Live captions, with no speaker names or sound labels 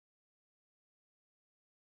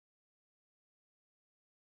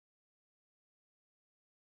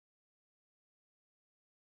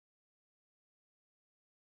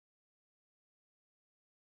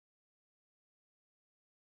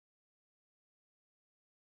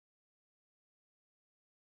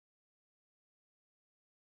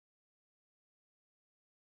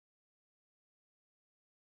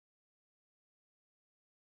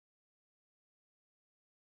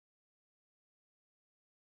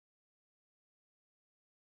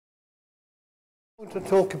To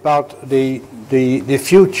talk about the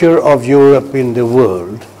future of Europe in the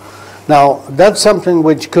world. Now, that's something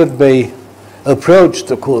which could be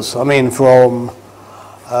approached, of course, I mean, from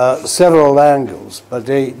several angles. But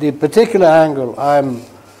the particular angle I'm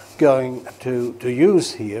going to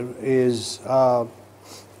use here is a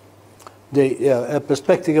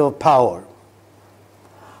perspective of power.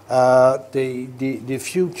 The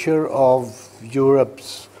future of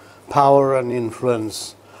Europe's power and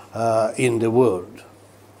influence in the world.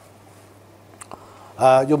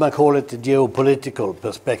 You might call it the geopolitical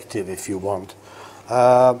perspective if you want.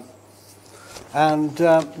 The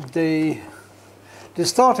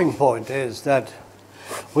starting point is that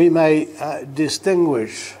we may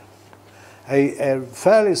distinguish a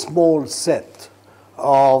fairly small set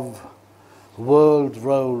of world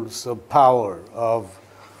roles of power, of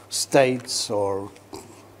states or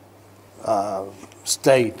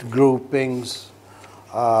state groupings,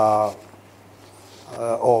 of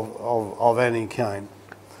any kind.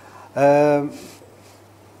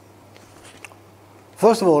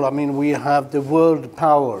 First of all, I mean, we have the world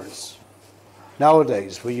powers.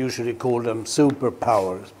 Nowadays, we usually call them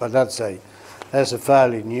superpowers, but that's a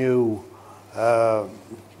fairly new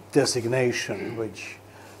designation which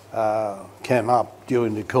came up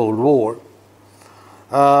during the Cold War.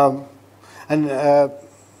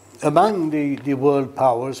 Among the world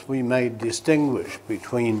powers, we may distinguish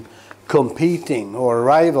between competing or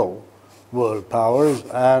rival world powers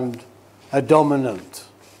and a dominant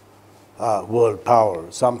world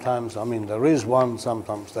power. Sometimes, I mean, there is one,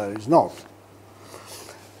 sometimes there is not.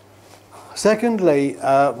 Secondly,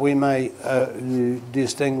 we may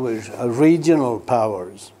distinguish regional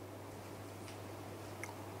powers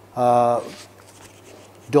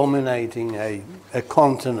dominating a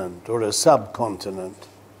continent or a subcontinent.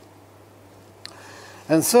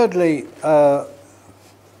 And thirdly,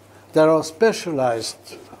 there are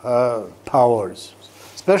specialized powers,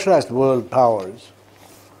 specialized world powers.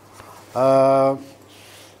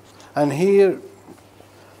 And here,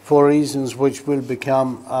 for reasons which will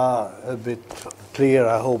become a bit clear,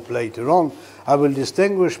 I hope, later on, I will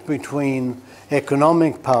distinguish between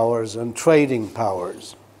economic powers and trading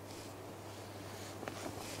powers.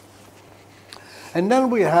 And then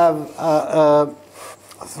we have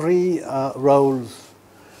three roles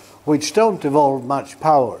which don't involve much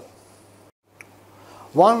power.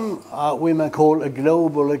 One we may call a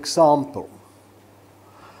global example,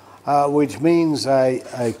 which means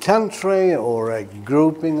a country or a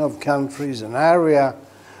grouping of countries, an area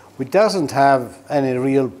which doesn't have any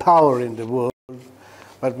real power in the world,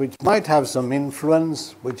 but which might have some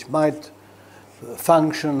influence, which might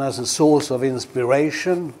function as a source of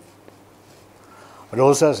inspiration, but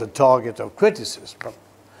also as a target of criticism.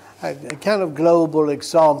 A kind of global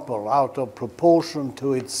example out of proportion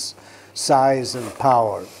to its size and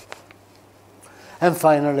power. And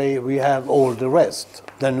finally, we have all the rest,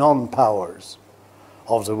 the non-powers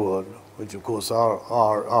of the world, which of course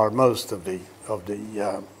are most of the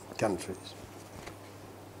countries.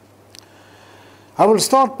 I will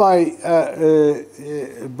start by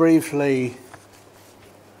briefly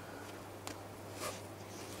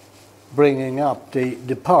bringing up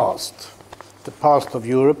the past of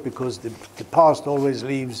Europe, because the past always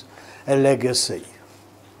leaves a legacy.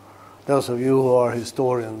 Those of you who are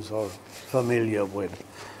historians are familiar with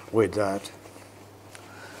that.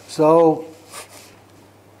 So,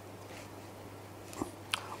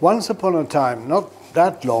 once upon a time, not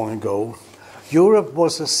that long ago, Europe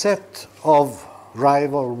was a set of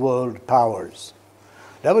rival world powers.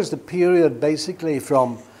 That was the period basically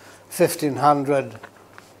from 1500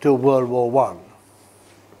 to World War I.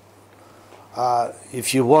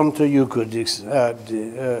 If you want to, you could extend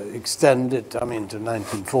it, I mean, to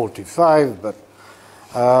 1945, but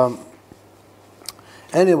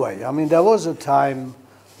anyway, I mean, there was a time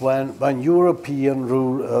when European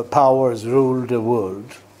powers ruled the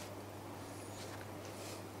world.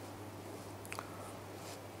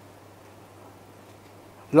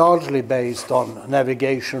 Largely based on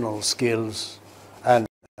navigational skills and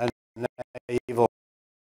naval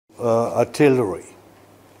artillery.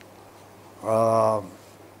 It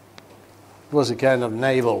was a kind of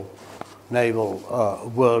naval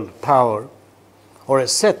world power, or a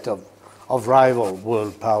set of rival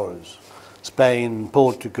world powers. Spain,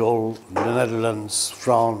 Portugal, the Netherlands,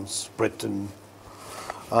 France, Britain,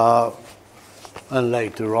 and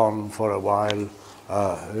later on, for a while,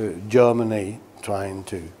 Germany trying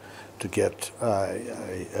to get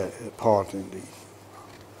a part in the...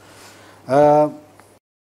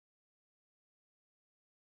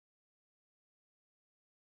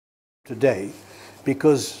 today,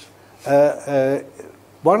 because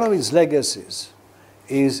one of its legacies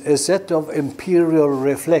is a set of imperial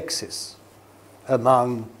reflexes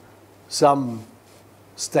among some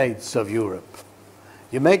states of Europe.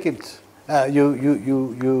 You make it,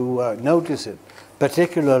 you notice it,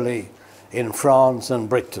 particularly in France and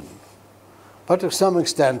Britain, but to some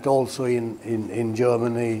extent also in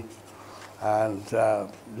Germany, and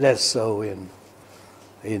less so in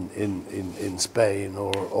Spain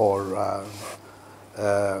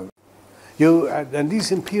and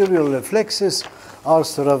these imperial reflexes are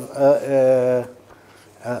sort of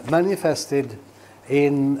manifested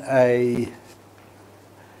in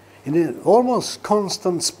an almost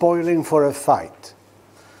constant spoiling for a fight,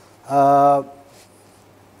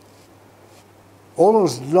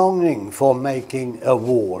 almost longing for making a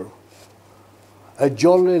war, a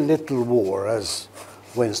jolly little war, as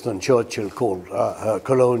Winston Churchill called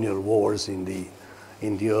colonial wars in the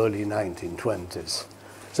early 1920s.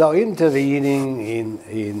 So intervening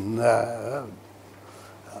in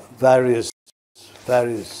various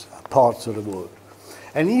parts of the world.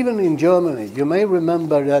 And even in Germany, you may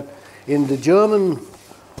remember that in the German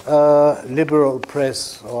liberal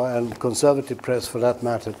press, and conservative press for that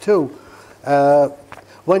matter too,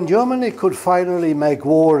 when Germany could finally make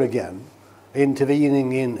war again,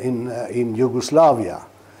 intervening in Yugoslavia,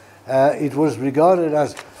 it was regarded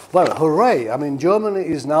as, well, hooray, I mean, Germany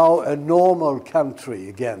is now a normal country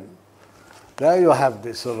again. There you have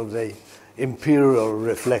this sort of the imperial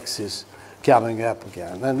reflexes coming up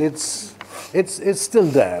again, and it's still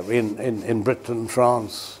there in Britain and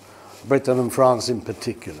France in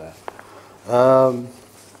particular.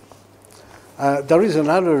 There is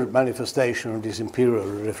another manifestation of this imperial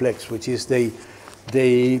reflex, which is the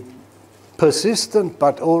persistent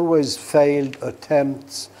but always failed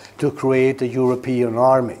attempts to create a European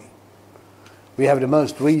army. We have the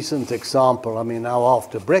most recent example, I mean, now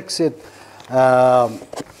after Brexit,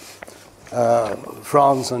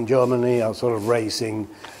 France and Germany are sort of raising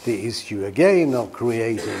the issue again of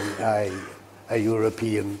creating a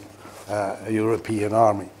European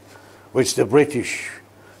army, which the British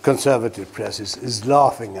conservative press is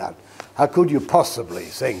laughing at. How could you possibly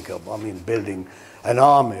think of, I mean, building an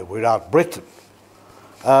army without Britain?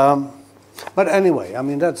 But anyway, I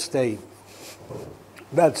mean, that's the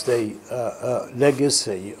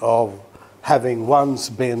legacy of having once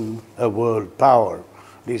been a world power,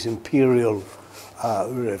 these imperial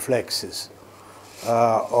reflexes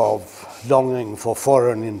of longing for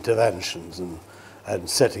foreign interventions and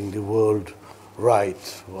setting the world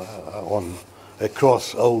right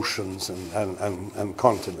across oceans and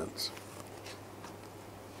continents.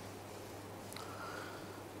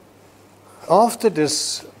 After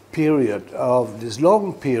this period, this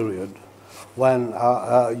long period, when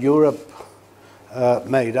Europe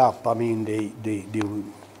made up, I mean,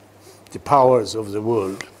 the powers of the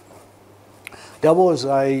world, there was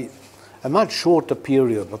a much shorter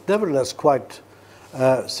period, but nevertheless quite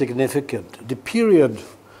significant. The period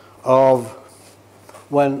of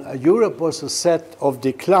when Europe was a set of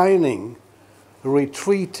declining,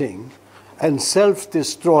 retreating, and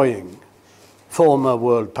self-destroying former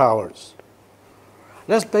world powers.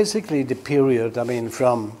 That's basically the period, I mean,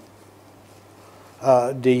 from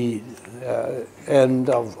the end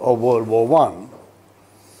of World War I,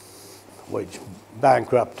 which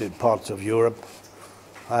bankrupted parts of Europe,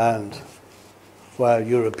 and where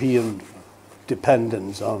European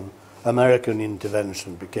dependence on American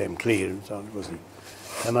intervention became clear. So it was the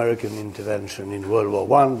American intervention in World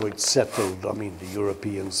War I which settled, I mean, the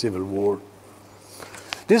European Civil War.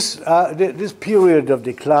 This period of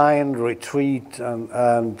decline, retreat,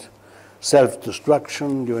 and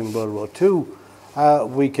self-destruction during World War II,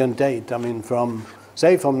 we can date, I mean, from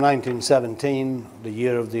 1917, the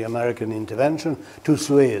year of the American intervention, to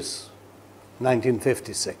Suez,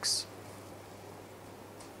 1956,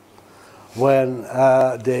 when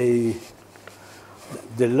the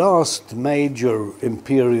last major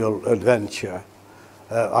imperial adventure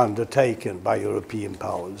undertaken by European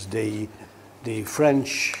powers, the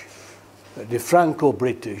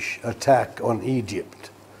Franco-British attack on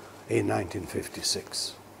Egypt in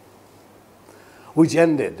 1956, which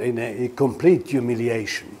ended in a complete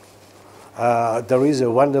humiliation. There is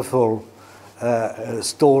a wonderful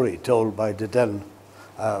story told by the then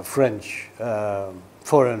French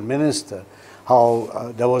foreign minister,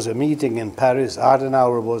 how there was a meeting in Paris.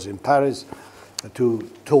 Adenauer was in Paris to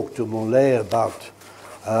talk to Mollet about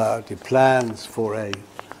the plans for a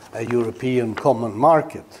European common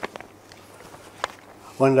market,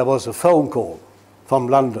 when there was a phone call from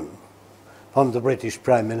London, from the British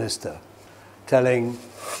Prime Minister, telling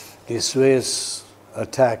the Suez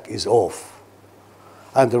attack is off.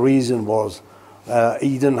 And the reason was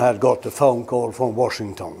Eden had got a phone call from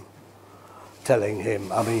Washington telling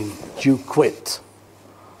him, I mean, you quit,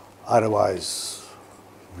 otherwise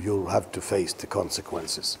you'll have to face the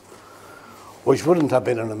consequences. Which wouldn't have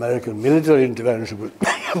been an American military intervention,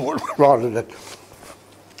 but rather that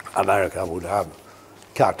America would have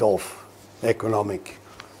cut off economic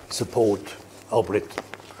support of Britain.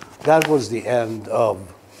 That was the end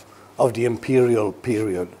of the imperial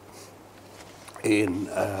period in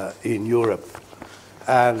Europe.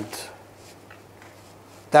 And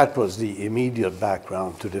that was the immediate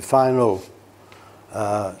background to the final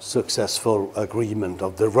successful agreement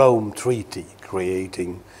of the Rome Treaty,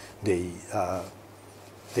 creating the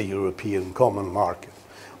European Common Market,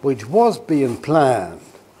 which was being planned,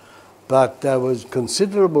 but there was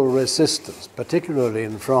considerable resistance, particularly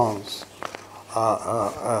in France,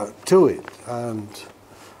 to it, and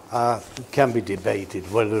it can be debated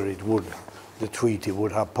whether the treaty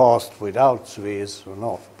would have passed without Suez or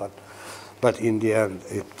not, but in the end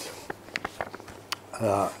it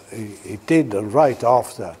did, and right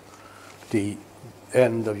after the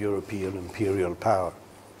end of European imperial power.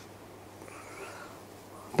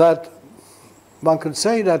 But one could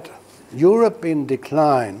say that Europe in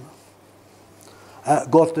decline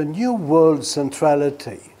got a new world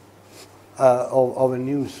centrality of a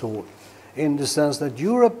new sort, in the sense that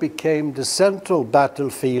Europe became the central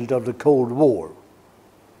battlefield of the Cold War.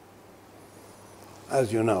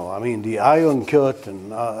 As you know, I mean, the Iron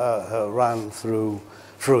Curtain ran through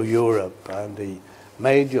Europe, and the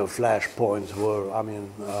major flashpoints were, I mean,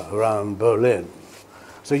 around Berlin.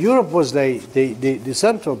 So Europe was the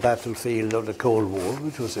central battlefield of the Cold War,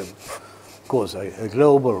 which was, of course, a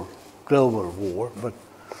global war. But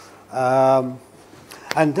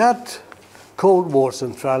and that Cold War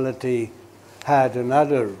centrality had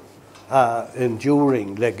another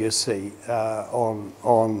enduring legacy on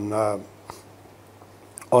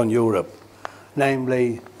Europe,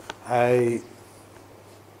 namely a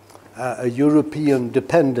European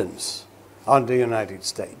dependence on the United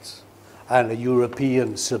States and a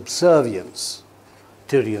European subservience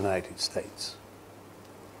to the United States.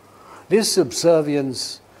 This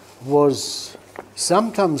subservience was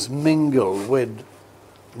sometimes mingled with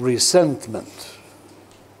resentment,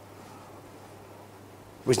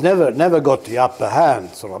 which never got the upper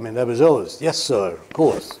hand. So I mean, there was always, yes, sir, of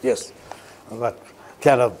course, yes, that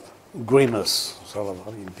kind of grimace, sort of,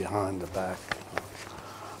 I mean, behind the back.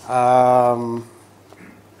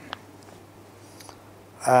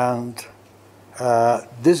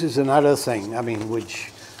 This is another thing, I mean,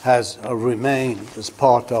 which has remained as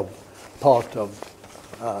part of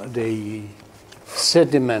the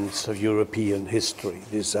sediments of European history,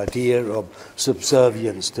 this idea of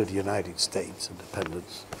subservience to the United States,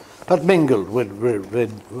 independence, but mingled with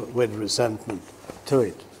resentment to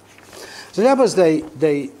it. So that was the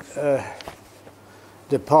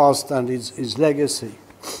past and its legacy.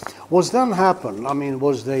 What's then happened, I mean,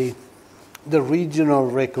 was the regional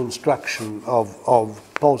reconstruction of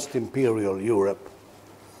post-imperial Europe,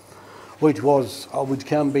 which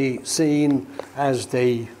can be seen as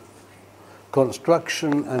the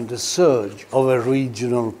construction and the surge of a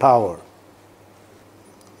regional power.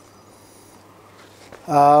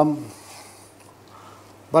 But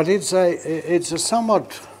it's a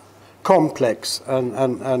somewhat complex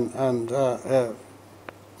and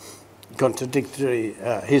contradictory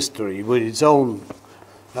history with its own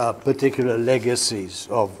particular legacies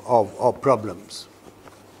of problems.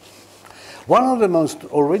 One of the most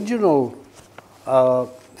original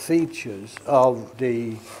features of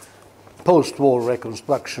the post-war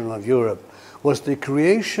reconstruction of Europe was the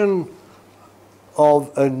creation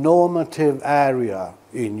of a normative area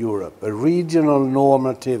in Europe, a regional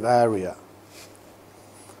normative area.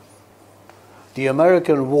 The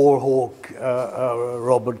American war hawk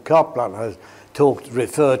Robert Kaplan has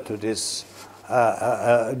referred to this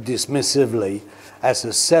dismissively as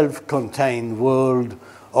a self-contained world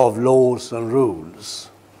of laws and rules.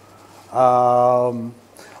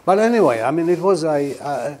 But anyway, I mean, it was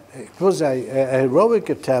a heroic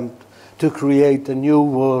attempt to create a new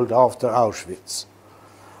world after Auschwitz,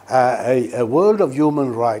 a world of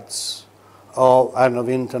human rights and of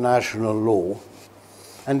international law.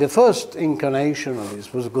 And the first incarnation of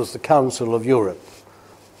this was, of course, the Council of Europe,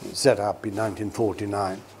 set up in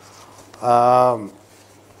 1949,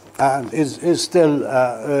 and is still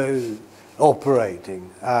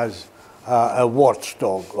operating as a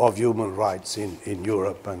watchdog of human rights in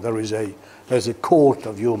Europe, and there's a court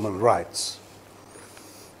of human rights.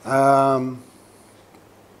 And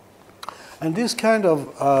this kind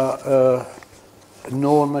of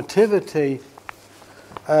normativity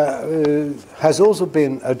has also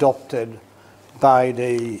been adopted by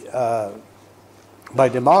the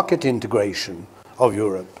market integration of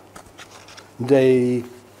Europe. The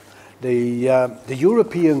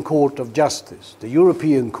European Court of Justice, the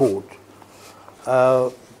European Court,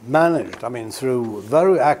 managed, I mean, through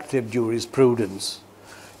very active jurisprudence,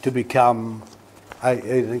 to become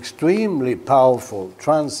an extremely powerful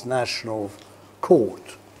transnational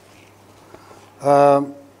court,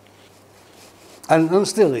 and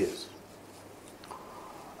still is.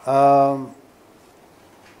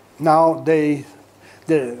 Now, the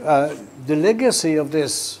legacy of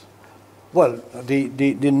this, well, the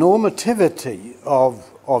normativity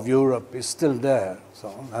of Europe is still there,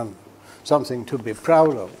 so, and something to be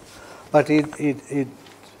proud of. But it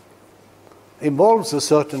involves a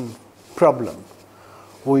certain problem,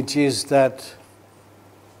 which is that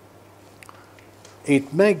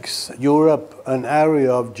it makes Europe an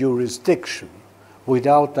area of jurisdiction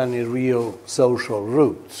without any real social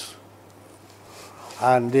roots.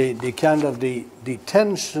 And the kind of the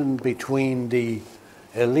tension between the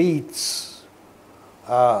elites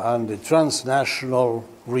and the transnational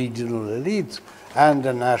regional elites and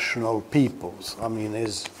the national peoples, I mean,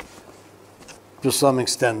 is to some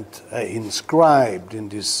extent inscribed in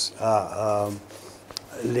this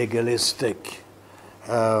legalistic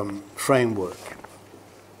framework.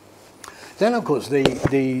 Then, of course,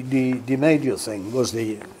 the major thing was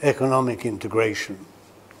the economic integration,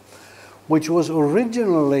 which was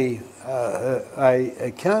originally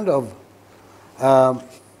a kind of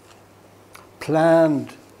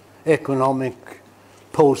planned economic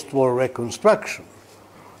post-war reconstruction.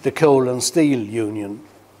 The coal and steel union,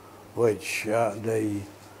 which the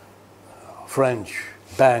French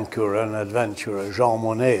banker and adventurer Jean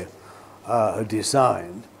Monnet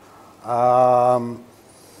designed.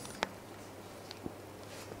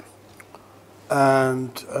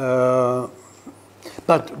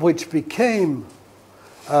 But which became,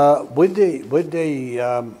 with the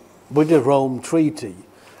Rome Treaty,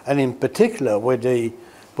 and in particular with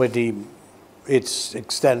its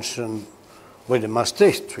extension with the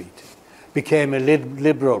Maastricht Treaty, became a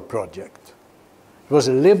liberal project. It was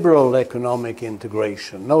a liberal economic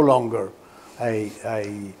integration, no longer a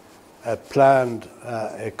planned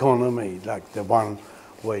economy like the one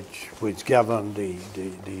which governed the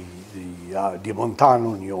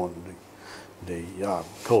Montan Union, the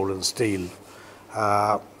coal and steel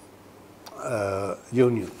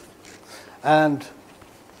union. And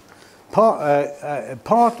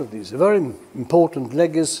part of this, a very important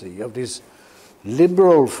legacy of this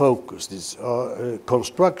liberal focus, this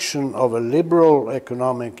construction of a liberal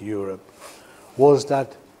economic Europe, was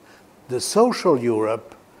that the social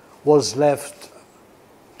Europe was left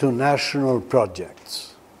to national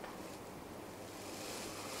projects,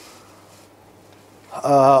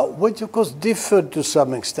 which of course differed to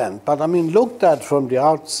some extent. But I mean, looked at from the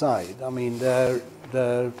outside, I mean, there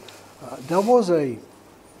was a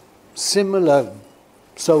similar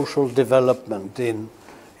social development in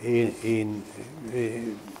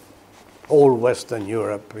all Western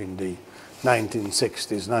Europe in the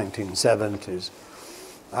 1960s, 1970s,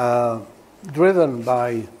 driven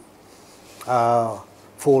by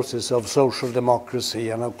forces of social democracy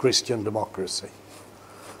and of Christian democracy.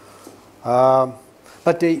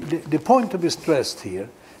 But the point to be stressed here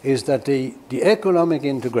is that the economic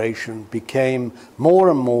integration became more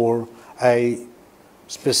and more a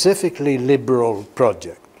specifically liberal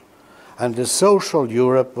project. And the social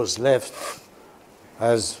Europe was left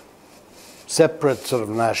as separate sort of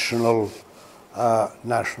national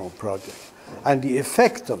project. And the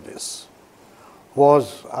effect of this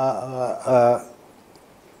was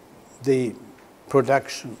the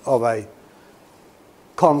production of a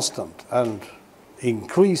constant and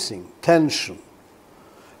increasing tension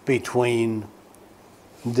between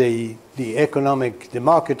the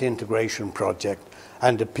market integration project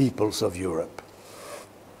and the peoples of Europe,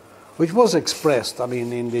 which was expressed, I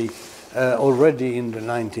mean, in the already in the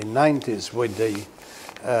 1990s with the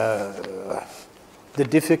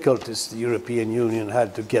difficulties the European Union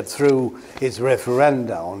had to get through its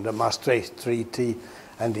referenda on the Maastricht Treaty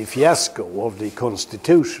and the fiasco of the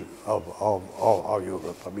constitution of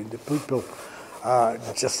Europe. I mean, the people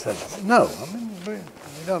just said, no, I mean,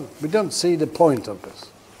 we don't see the point of this.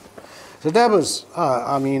 So that was,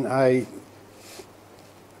 I mean,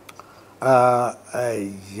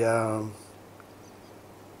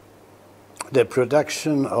 the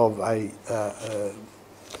production of a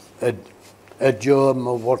germ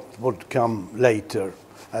of what would come later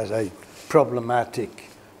as a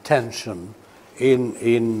problematic tension in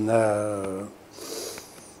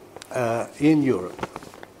Europe.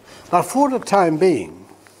 But for the time being,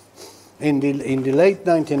 in the late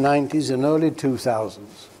 1990s and early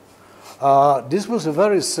 2000s, this was a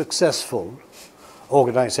very successful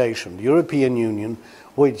organization, the European Union,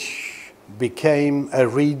 which became a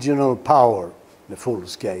regional power, the full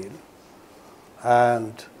scale,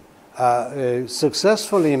 and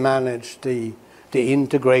successfully managed the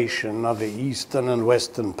integration of the eastern and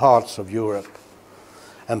western parts of Europe,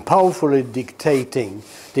 and powerfully dictating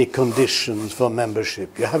the conditions for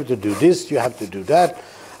membership. You have to do this, you have to do that,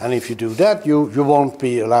 and if you do that, you won't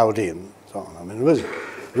be allowed in. So, I mean, it was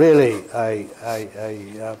really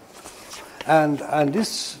and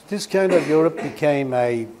this kind of Europe became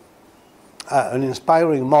an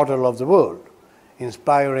inspiring model of the world,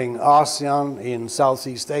 inspiring ASEAN in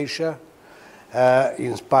Southeast Asia,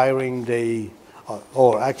 inspiring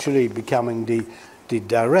or actually becoming the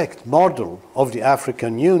direct model of the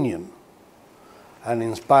African Union, and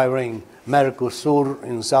inspiring Mercosur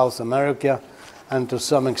in South America, and to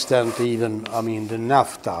some extent even, I mean, the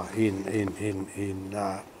NAFTA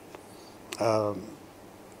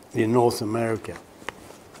in North America.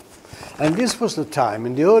 And this was the time,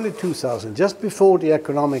 in the early 2000s, just before the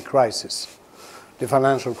economic crisis, the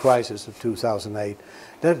financial crisis of 2008,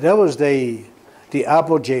 that was the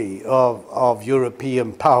apogee of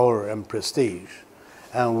European power and prestige,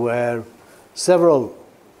 and where several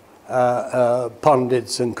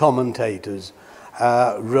pundits and commentators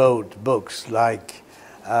wrote books like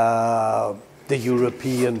The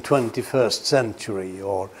European 21st Century,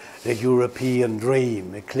 or The European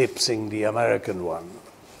Dream Eclipsing the American One.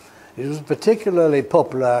 It was particularly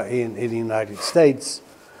popular in the United States,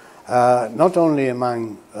 not only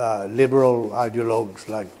among liberal ideologues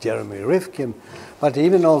like Jeremy Rifkin, but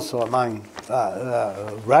even also among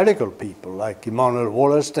radical people like Immanuel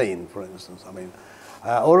Wallerstein, for instance. I mean,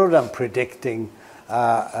 all of them predicting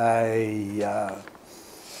a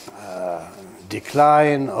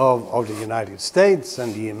decline of the United States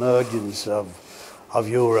and the emergence of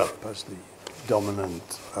Europe as the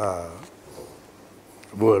dominant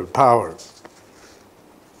world power.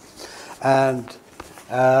 And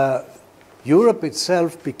Europe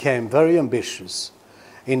itself became very ambitious.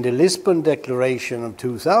 In the Lisbon Declaration of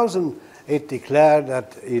 2000, it declared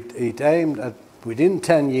that it aimed at, within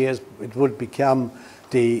 10 years, it would become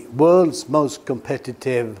the world's most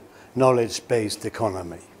competitive knowledge-based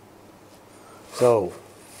economy. So,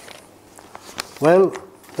 well,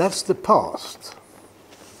 that's the past.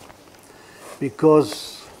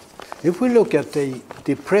 Because if we look at the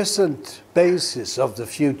present basis of the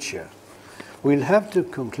future, we'll have to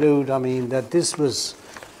conclude, I mean, that this was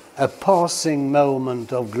a passing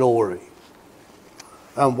moment of glory.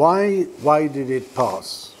 And why did it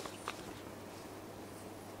pass?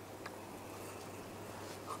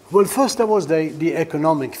 Well, first there was the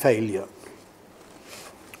economic failure.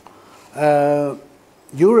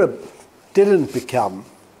 Europe didn't become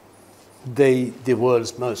the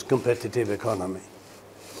world's most competitive economy.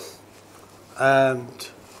 And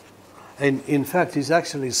in fact, it's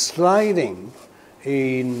actually sliding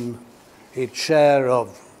in its share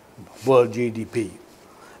of world GDP.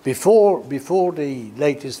 Before the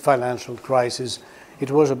latest financial crisis,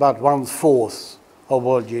 it was about 1/4 of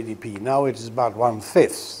world GDP. Now it is about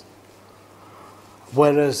 1/5.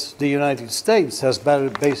 Whereas the United States has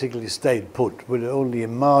basically stayed put with only a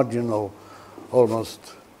marginal, almost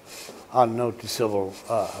unnoticeable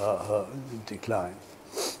decline.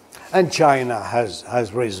 And China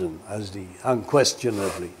has risen as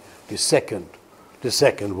unquestionably the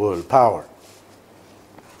second world power.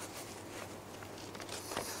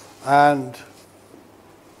 And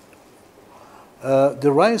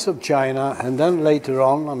the rise of China, and then later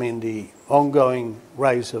on, I mean, the ongoing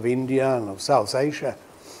rise of India and of South Asia,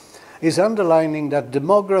 is underlining that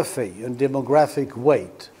demography and demographic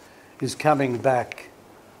weight is coming back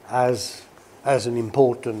as an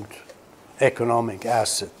important economic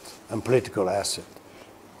asset and political asset.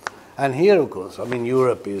 And here, of course, I mean,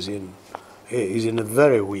 Europe is in a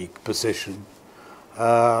very weak position,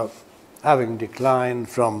 having declined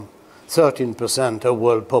from 13% of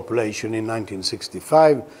world population in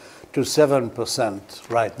 1965 to 7%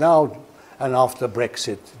 right now, and after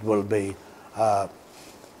Brexit it will be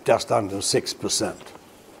just under 6%.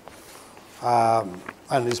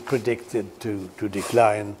 And is predicted to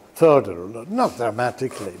decline further, not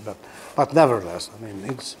dramatically, but nevertheless. I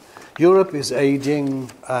mean, Europe is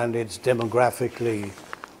aging and it's demographically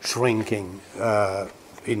shrinking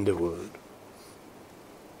in the world.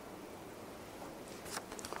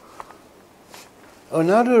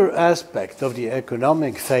 Another aspect of the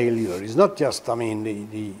economic failure is not just, I mean,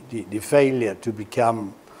 the failure to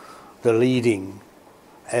become the leading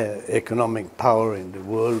economic power in the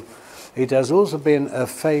world, it has also been a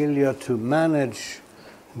failure to manage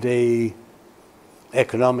the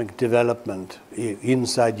economic development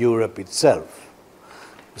inside Europe itself.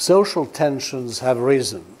 Social tensions have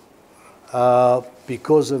risen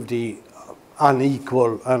because of the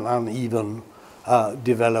unequal and uneven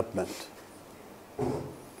development,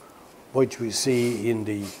 which we see in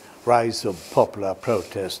the rise of popular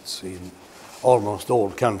protests in almost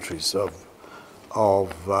all countries of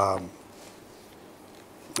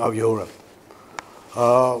Europe,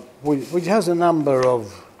 which has a number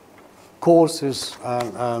of causes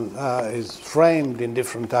and is framed in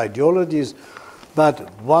different ideologies, but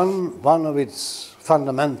one of its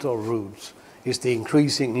fundamental roots is the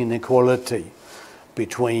increasing inequality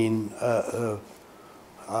between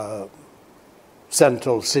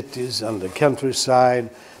central cities and the countryside,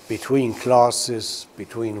 between classes,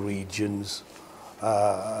 between regions,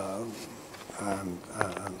 and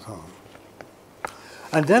so on.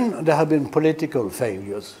 And then there have been political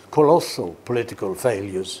failures, colossal political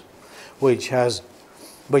failures, which have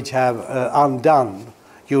undone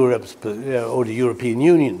Europe's or the European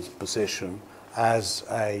Union's position as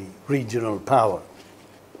a regional power.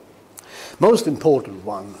 Most important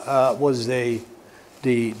one was the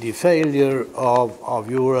failure of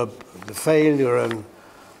Europe, the failure and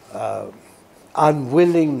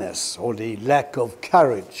unwillingness or the lack of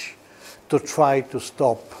courage to try to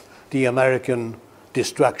stop the American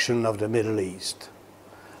destruction of the Middle East,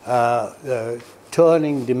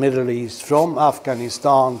 turning the Middle East from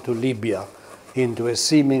Afghanistan to Libya into a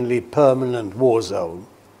seemingly permanent war zone,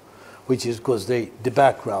 which is because the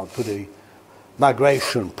background to the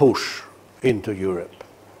migration push into Europe.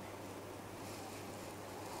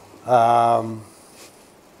 And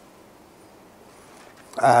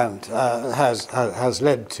has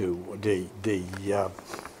led to the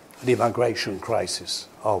migration crisis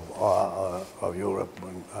of Europe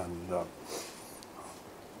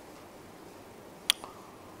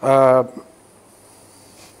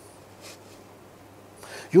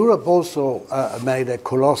Europe also made a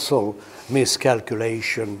colossal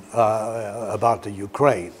miscalculation about the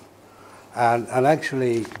Ukraine, and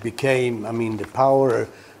actually became, I mean, the power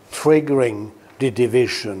triggering the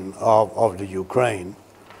division of the Ukraine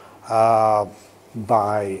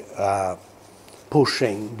by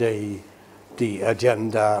pushing the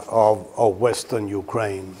agenda of Western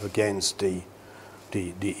Ukraine against the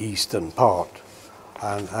eastern part,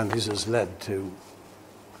 and this has led to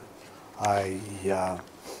a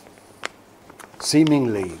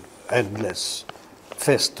seemingly endless,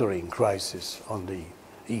 festering crisis on the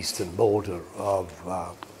eastern border of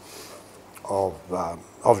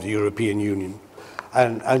the European Union,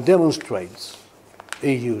 and demonstrates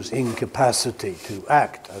EU's incapacity to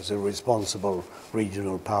act as a responsible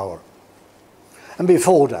regional power. And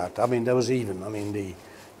before that, I mean, there was even, I mean,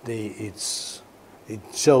 it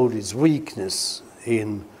showed its weakness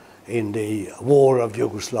in the war of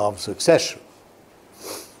Yugoslav succession.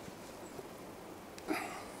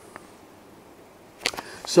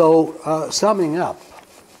 So, summing up,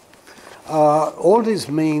 all this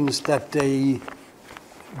means that the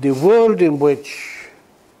world in which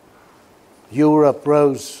Europe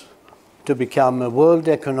rose to become a world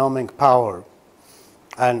economic power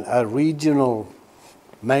and a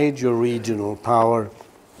major regional power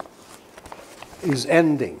is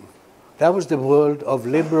ending. That was the world of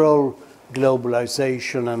liberal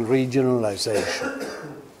globalization and regionalization,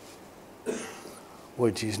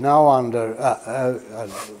 which is now under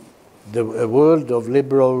a world of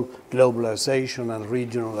liberal globalization and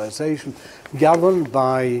regionalization governed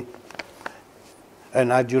by an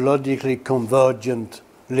ideologically convergent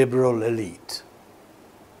liberal elite.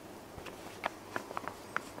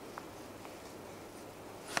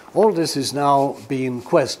 All this is now being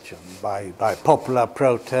questioned by popular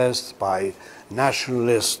protests, by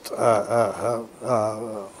nationalist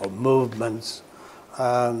movements,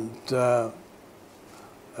 and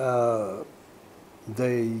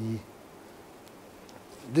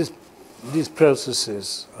these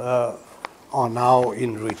processes are now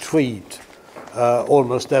in retreat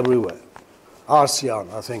almost everywhere.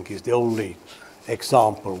 ASEAN, I think, is the only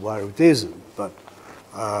example where it isn't, but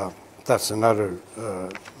that's another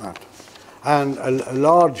matter. And a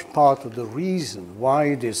large part of the reason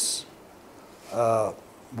why this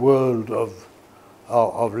world of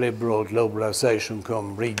liberal globalization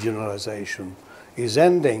come regionalization is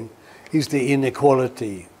ending is the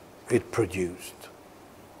inequality it produced,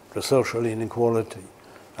 the social inequality,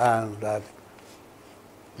 and that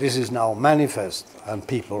this is now manifest, and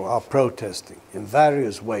people are protesting in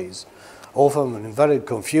various ways, often in very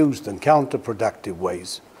confused and counterproductive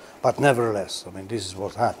ways, but nevertheless, I mean, this is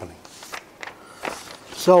what's happening.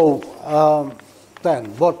 So then,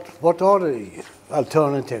 what are the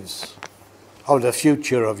alternatives of the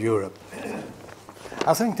future of Europe?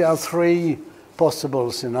 I think there are three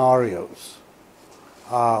possible scenarios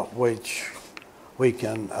which we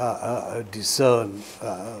can discern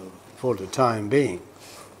for the time being.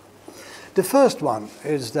 The first one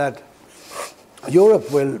is that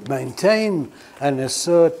Europe will maintain and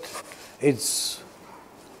assert its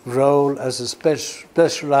role as a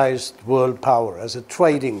specialized world power, as a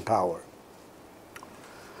trading power.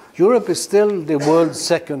 Europe is still the world's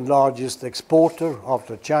second largest exporter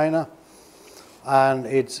after China, and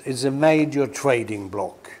it's a major trading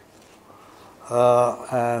bloc.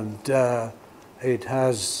 It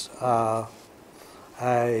has a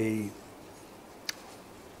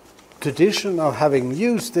tradition of having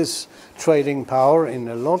used this trading power in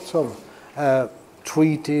a lot of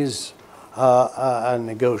treaties and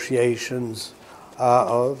negotiations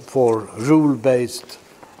for rule-based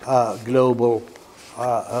global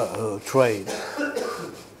trade.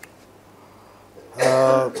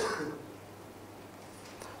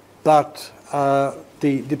 But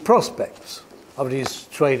the prospects of this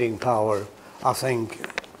trading power, I think,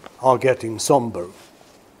 are getting somber.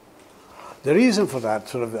 The reason for that,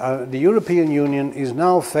 the European Union is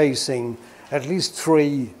now facing at least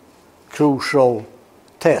three crucial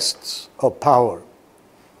tests of power.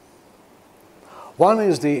 One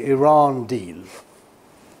is the Iran deal,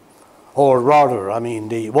 or rather, I mean,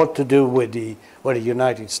 what to do with the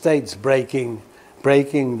United States breaking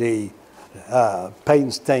the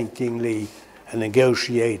painstakingly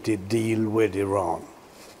negotiated deal with Iran.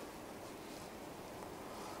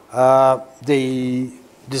 The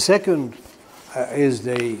second is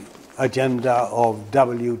the agenda of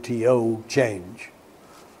WTO change.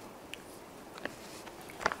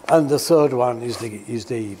 And the third one is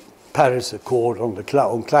the Paris Accord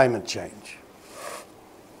on climate change.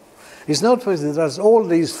 It's noteworthy that all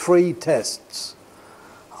these three tests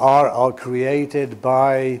are created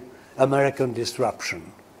by American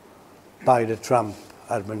disruption, by the Trump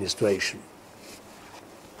administration.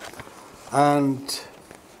 And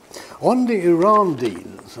on the Iran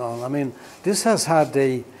deal, so, I mean, this has had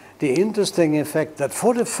the interesting effect that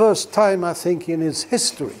for the first time, I think, in its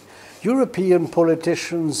history, European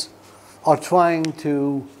politicians are trying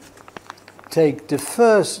to take the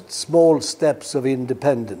first small steps of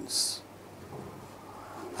independence.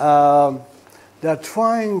 They're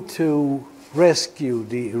trying to rescue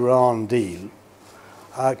the Iran deal,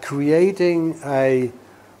 creating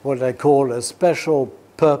what I call a special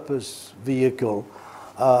purpose vehicle,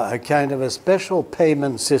 a kind of a special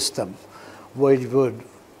payment system which would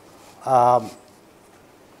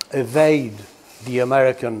evade the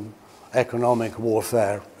American economic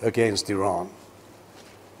warfare against Iran.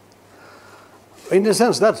 In a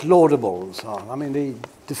sense, that's laudable. So, I mean,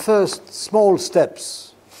 the first small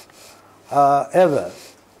steps ever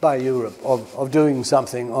by Europe of doing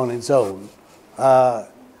something on its own,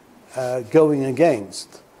 going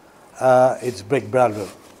against its big brother.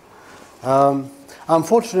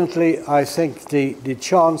 Unfortunately, I think the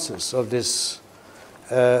chances of this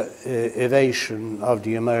evasion of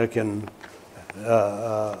the American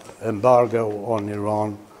embargo on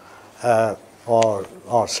Iran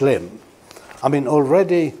are slim. I mean,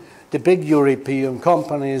 already the big European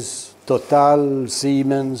companies, Total,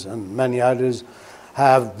 Siemens, and many others,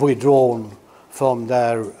 have withdrawn from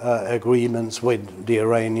their agreements with the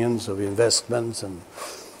Iranians of investments and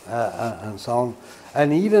so on.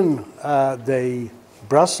 And even the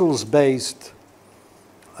Brussels-based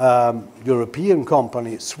European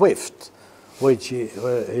company, SWIFT, which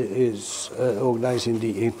is organizing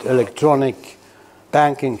the electronic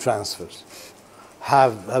banking transfers,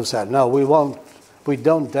 have said, no, we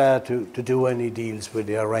don't dare to do any deals with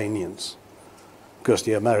the Iranians because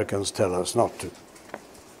the Americans tell us not to.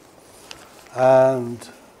 And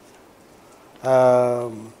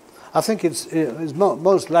I think it's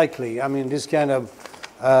most likely, I mean, this kind of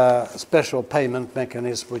special payment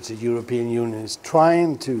mechanism which the European Union is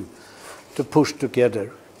trying to push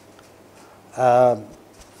together, and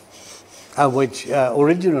which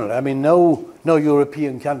originally, I mean, no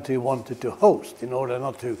European country wanted to host in order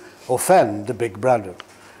not to offend the big brother.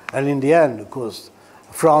 And in the end, of course,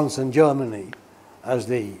 France and Germany, as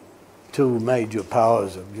the two major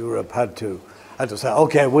powers of Europe, had to say,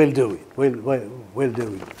 okay, we'll do it, we'll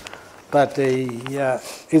do it. But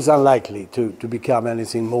it's unlikely to become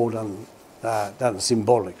anything more than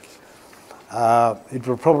symbolic. It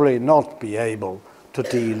will probably not be able to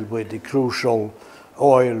deal with the crucial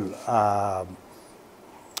oil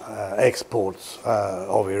exports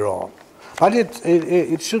of Iran. But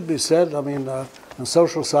it should be said, I mean, and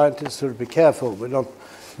social scientists should be careful.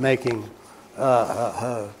 making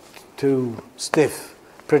too stiff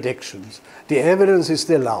predictions. The evidence is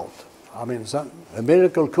still out. I mean, a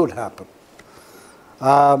miracle could happen.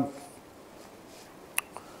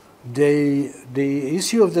 The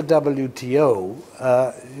issue of the WTO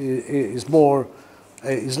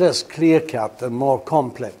is less clear-cut and more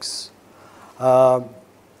complex.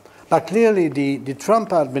 But clearly, the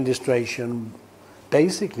Trump administration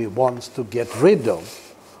basically wants to get rid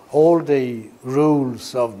of all the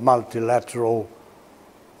rules of multilateral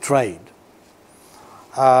trade.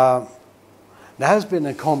 There has been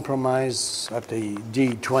a compromise at the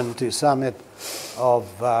G20 summit of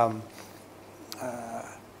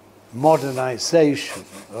modernization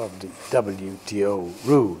of the WTO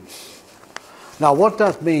rules. Now, what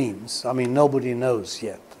that means, I mean, nobody knows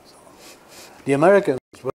yet. The Americans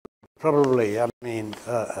will probably,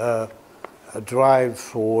 drive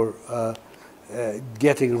for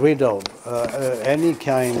getting rid of any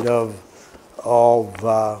kind of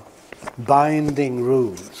binding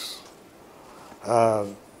rules.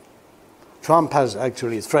 Trump has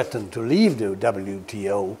actually threatened to leave the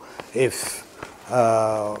WTO if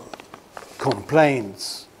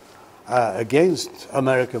complaints against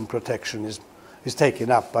American protectionism is taken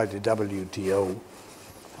up by the WTO.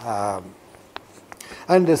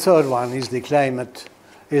 And the third one is the climate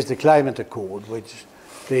accord, which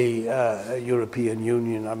the European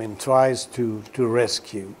Union, tries to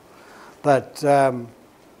rescue. But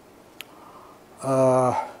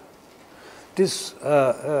this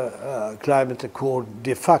climate accord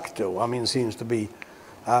de facto, seems to be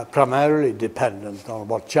primarily dependent on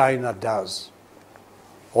what China does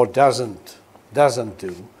or doesn't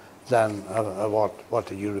do than what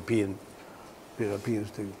the Europeans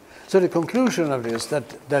do. So the conclusion of this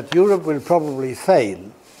that Europe will probably fail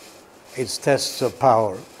its tests of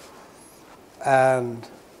power and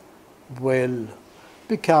will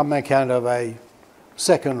become a kind of a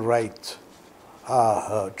second-rate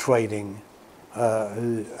trading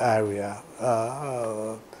area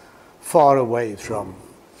far away from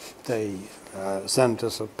the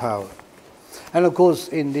centers of power. And of course,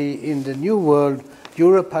 in the New World,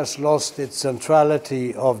 Europe has lost its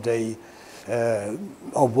centrality of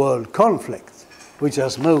world conflict, which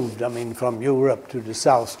has moved, from Europe to the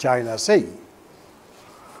South China Sea.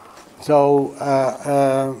 So,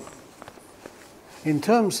 in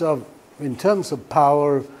terms of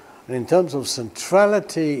power and in terms of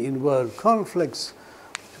centrality in world conflicts,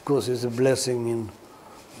 of course, it's a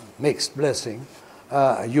mixed blessing.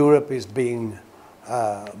 Europe is being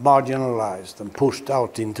marginalized and pushed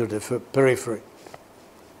out into the periphery.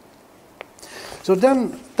 So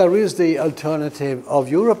then there is the alternative of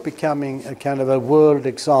Europe becoming a kind of a world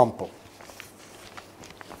example.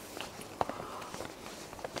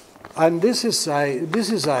 And this is a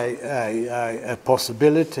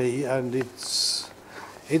possibility, and it's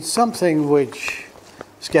something which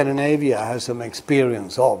Scandinavia has some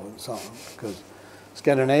experience of, and so on, because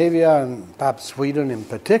Scandinavia, and perhaps Sweden in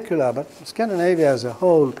particular, but Scandinavia as a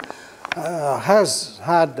whole, has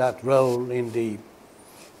had that role in the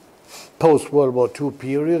post-World War II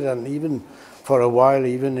period, and even for a while,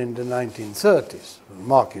 even in the 1930s.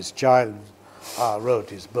 Marcus Child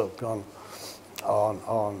wrote his book on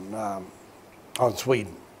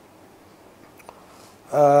Sweden,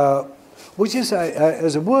 which is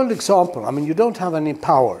as a world example. You don't have any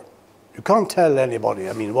power. You can't tell anybody,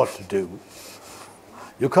 what to do.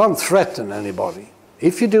 You can't threaten anybody.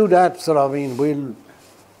 If you do that, we'll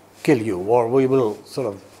kill you, or we will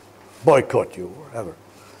boycott you, or whatever.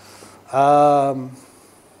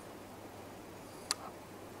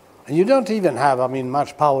 And you don't even have,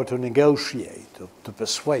 much power to negotiate, to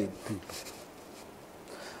persuade people.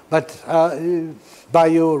 But by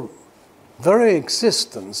your very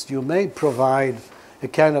existence, you may provide a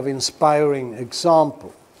kind of inspiring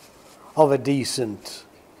example of a decent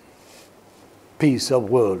piece of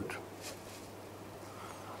world.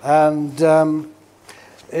 And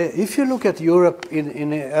if you look at Europe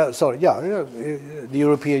the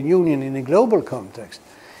European Union in a global context,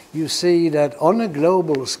 you see that on a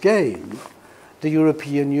global scale, the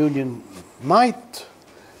European Union might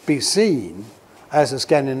be seen as a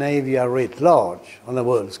Scandinavia writ large on a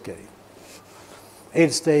world scale.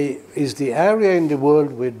 It's the area in the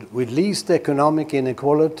world with least economic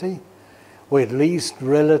inequality, with least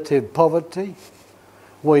relative poverty,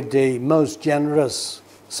 with the most generous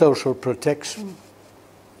social protection,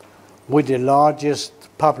 with the largest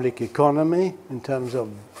public economy in terms of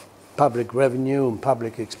public revenue and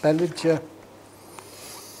public expenditure.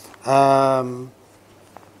 And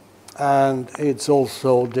it's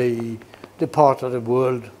also the part of the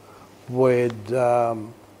world with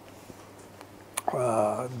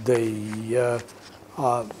the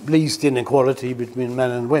least inequality between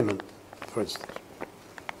men and women, for instance.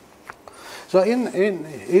 So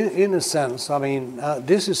in a sense, I mean,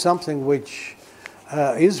 this is something which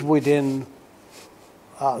is within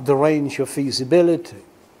the range of feasibility.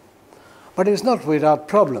 But it's not without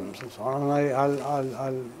problems and so on, and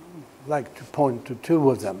I'll like to point to two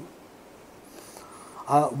of them.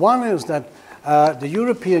 One is that the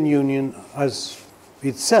European Union has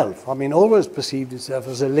itself, I mean, always perceived itself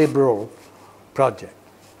as a liberal project,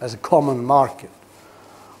 as a common market,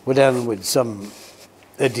 with some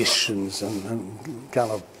additions and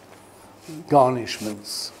kind of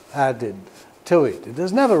garnishments added to it. It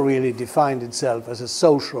has never really defined itself as a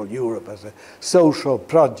social Europe, as a social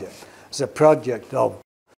project, as a project of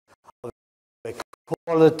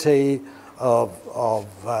equality, of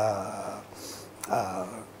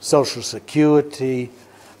social security,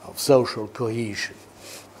 of social cohesion.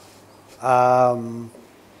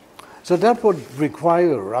 So that would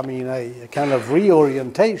require, I mean, a kind of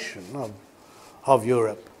reorientation of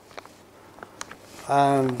Europe,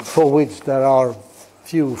 and for which there are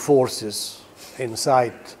few forces in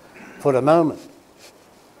sight for the moment.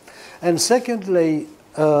 And secondly,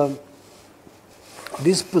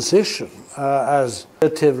 this position as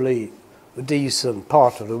relatively decent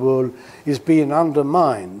part of the world is being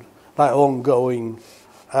undermined by ongoing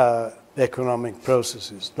economic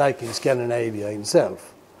processes, like in Scandinavia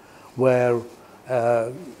itself, where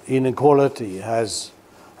inequality has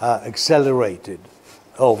accelerated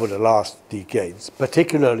over the last decades,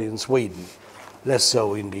 particularly in Sweden, less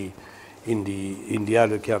so in the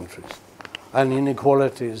other countries, and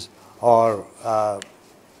inequalities are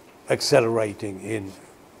accelerating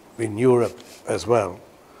in Europe as well.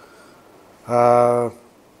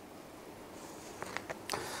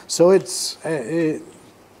 So it's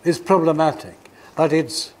problematic, but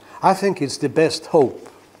I think it's the best hope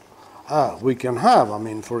we can have, I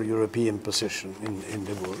mean, for a European position in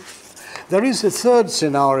the world. There is a third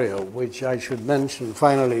scenario which I should mention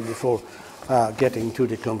finally before getting to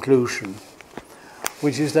the conclusion,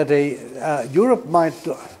 which is that Europe might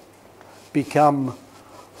become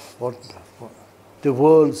what the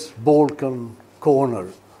world's Balkan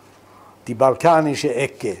corner, die balkanische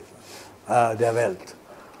Ecke der Welt.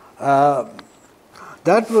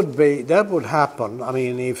 That would happen, I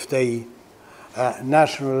mean, if the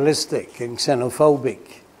nationalistic and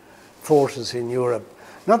xenophobic forces in Europe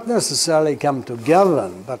not necessarily come to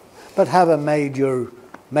govern, but have a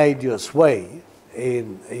major sway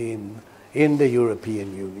in the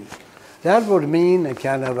European Union. That would mean a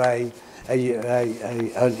kind of an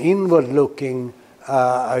inward-looking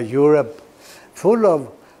Europe full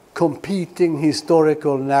of competing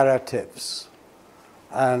historical narratives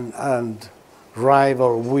and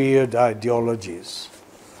rival weird ideologies,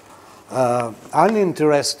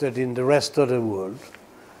 uninterested in the rest of the world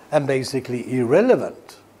and basically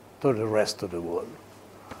irrelevant to the rest of the world.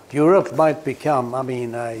 Europe might become, I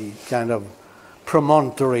mean, a kind of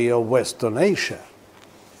promontory of Western Asia.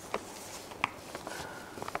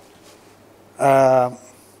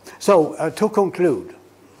 So to conclude,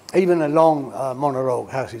 even a long monologue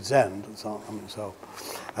has its end. And so,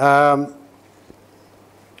 I mean,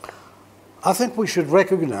 I think we should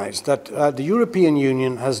recognize that the European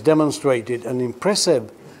Union has demonstrated an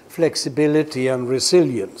impressive flexibility and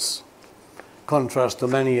resilience, contrast to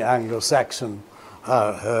many Anglo-Saxon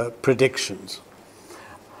predictions.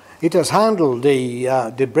 It has handled the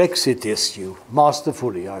Brexit issue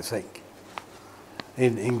masterfully, I think,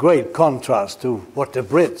 in great contrast to what the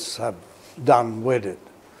Brits have done with it.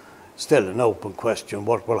 Still an open question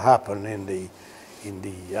what will happen in the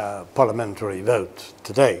parliamentary vote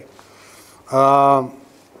today. So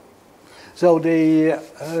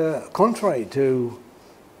contrary to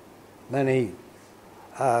many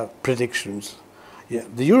predictions,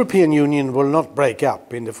 the European Union will not break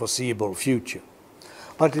up in the foreseeable future,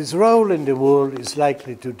 but its role in the world is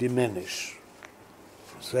likely to diminish.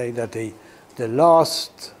 Say that the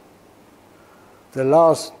last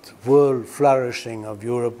world flourishing of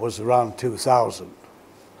Europe was around 2000,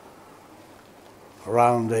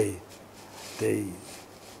 around the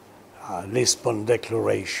Lisbon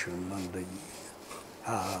Declaration and the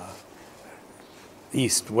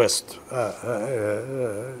East-West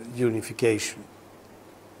unification.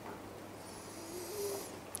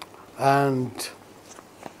 And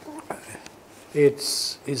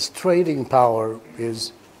its trading power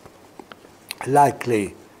is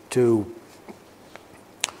likely to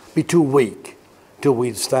be too weak to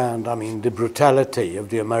withstand, I mean, the brutality of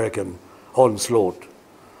the American onslaught.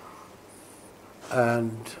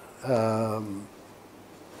 And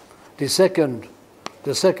the second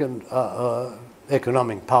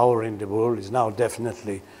economic power in the world is now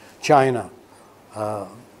definitely China.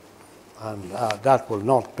 And that will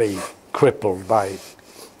not be crippled by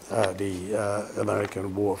the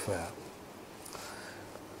American warfare.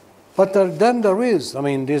 But then there is, I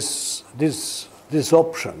mean, this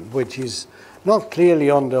option, which is not clearly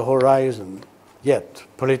on the horizon yet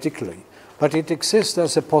politically, but it exists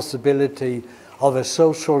as a possibility of a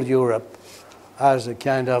social Europe as a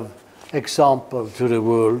kind of example to the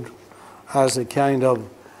world, as a kind of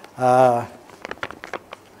a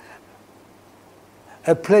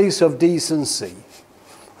place of decency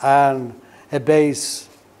and a base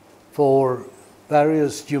for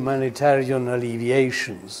various humanitarian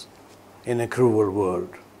alleviations in a cruel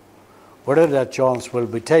world. Whether that chance will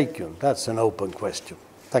be taken, that's an open question.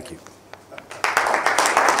 Thank you.